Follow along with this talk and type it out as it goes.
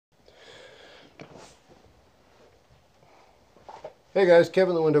Hey guys,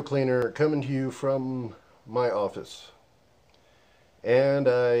 Kevin the window cleaner coming to you from my office. And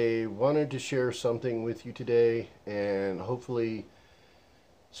I wanted to share something with you today, and hopefully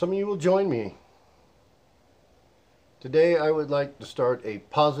some of you will join me. Today I would like to start a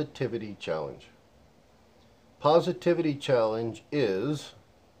positivity challenge. Positivity challenge is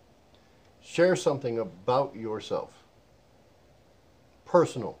share something about yourself.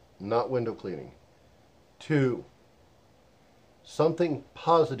 Personal, not window cleaning. 2, something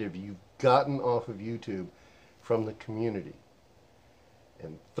positive you've gotten off of YouTube from the community.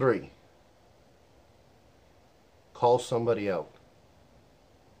 And 3, call somebody out.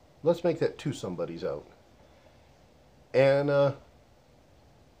 Let's make that 2 somebodies out. And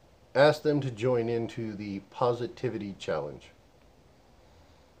ask them to join into the positivity challenge.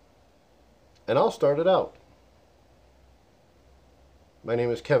 And I'll start it out. My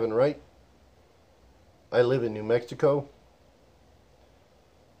name is Kevin Wright. I live in New Mexico.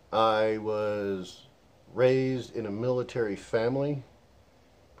 I was raised in a military family,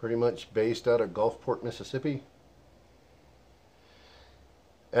 pretty much based out of Gulfport, Mississippi.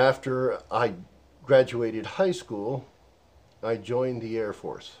 After I graduated high school, I joined the Air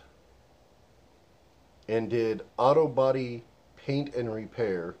Force and did auto body paint and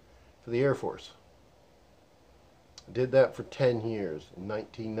repair for the Air Force. I did that for 10 years. In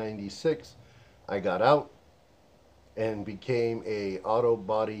 1996, I got out and became a auto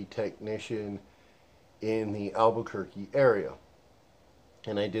body technician in the Albuquerque area.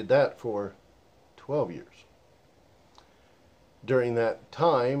 And I did that for 12 years. During that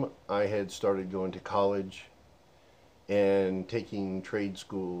time, I had started going to college and taking trade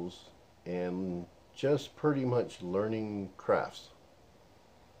schools and just pretty much learning crafts.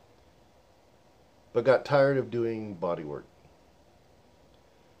 But got tired of doing body work.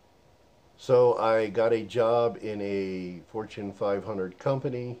 So I got a job in a Fortune 500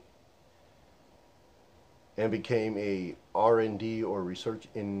 company and became a R&D or research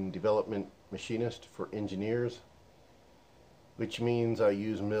and development machinist for engineers, which means I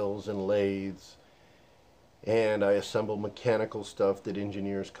use mills and lathes and I assemble mechanical stuff that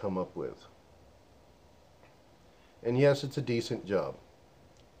engineers come up with. And yes, it's a decent job,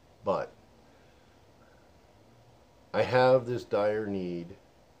 but I have this dire need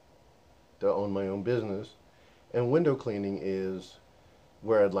to own my own business, and window cleaning is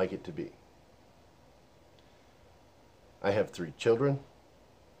where I'd like it to be. I have 3 children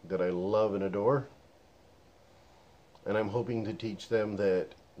that I love and adore, and I'm hoping to teach them that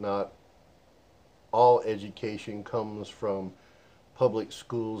not all education comes from public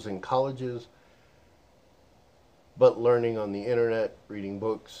schools and colleges, but learning on the internet, reading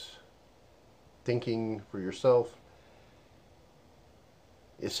books, thinking for yourself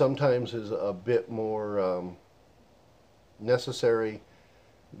is sometimes a bit more necessary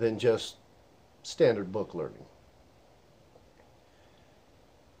than just standard book learning.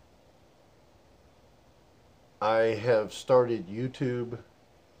 I have started YouTube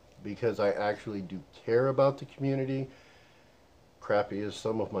because I actually do care about the community. Crappy as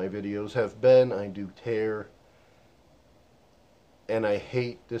some of my videos have been, I do care. And I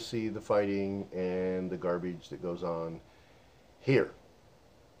hate to see the fighting and the garbage that goes on here.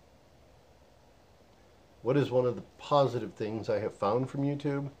 What is one of the positive things I have found from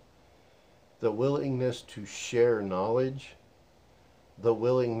YouTube? The willingness to share knowledge, the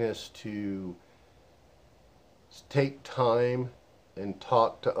willingness to take time and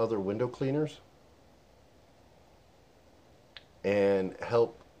talk to other window cleaners and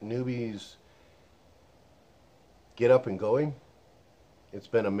help newbies get up and going. It's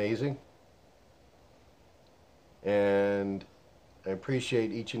been amazing, and I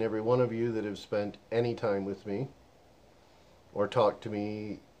appreciate each and every one of you that have spent any time with me or talked to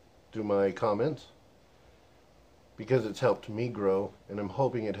me through my comments, because it's helped me grow, and I'm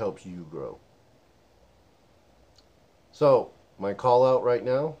hoping it helps you grow. So, my call out right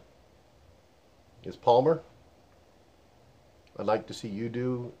now is Palmer. I'd like to see you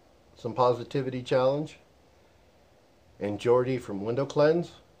do some positivity challenge. And Jordy from Window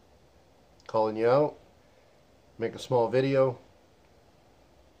Cleanse, calling you out. Make a small video,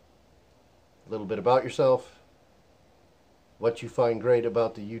 a little bit about yourself, what you find great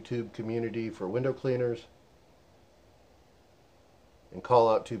about the YouTube community for window cleaners, and call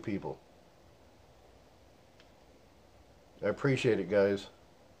out 2 people. I appreciate it, guys.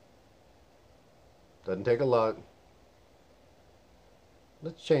 Doesn't take a lot.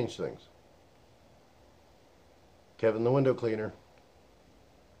 Let's change things. Kevin the window cleaner.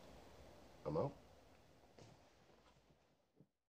 I'm out.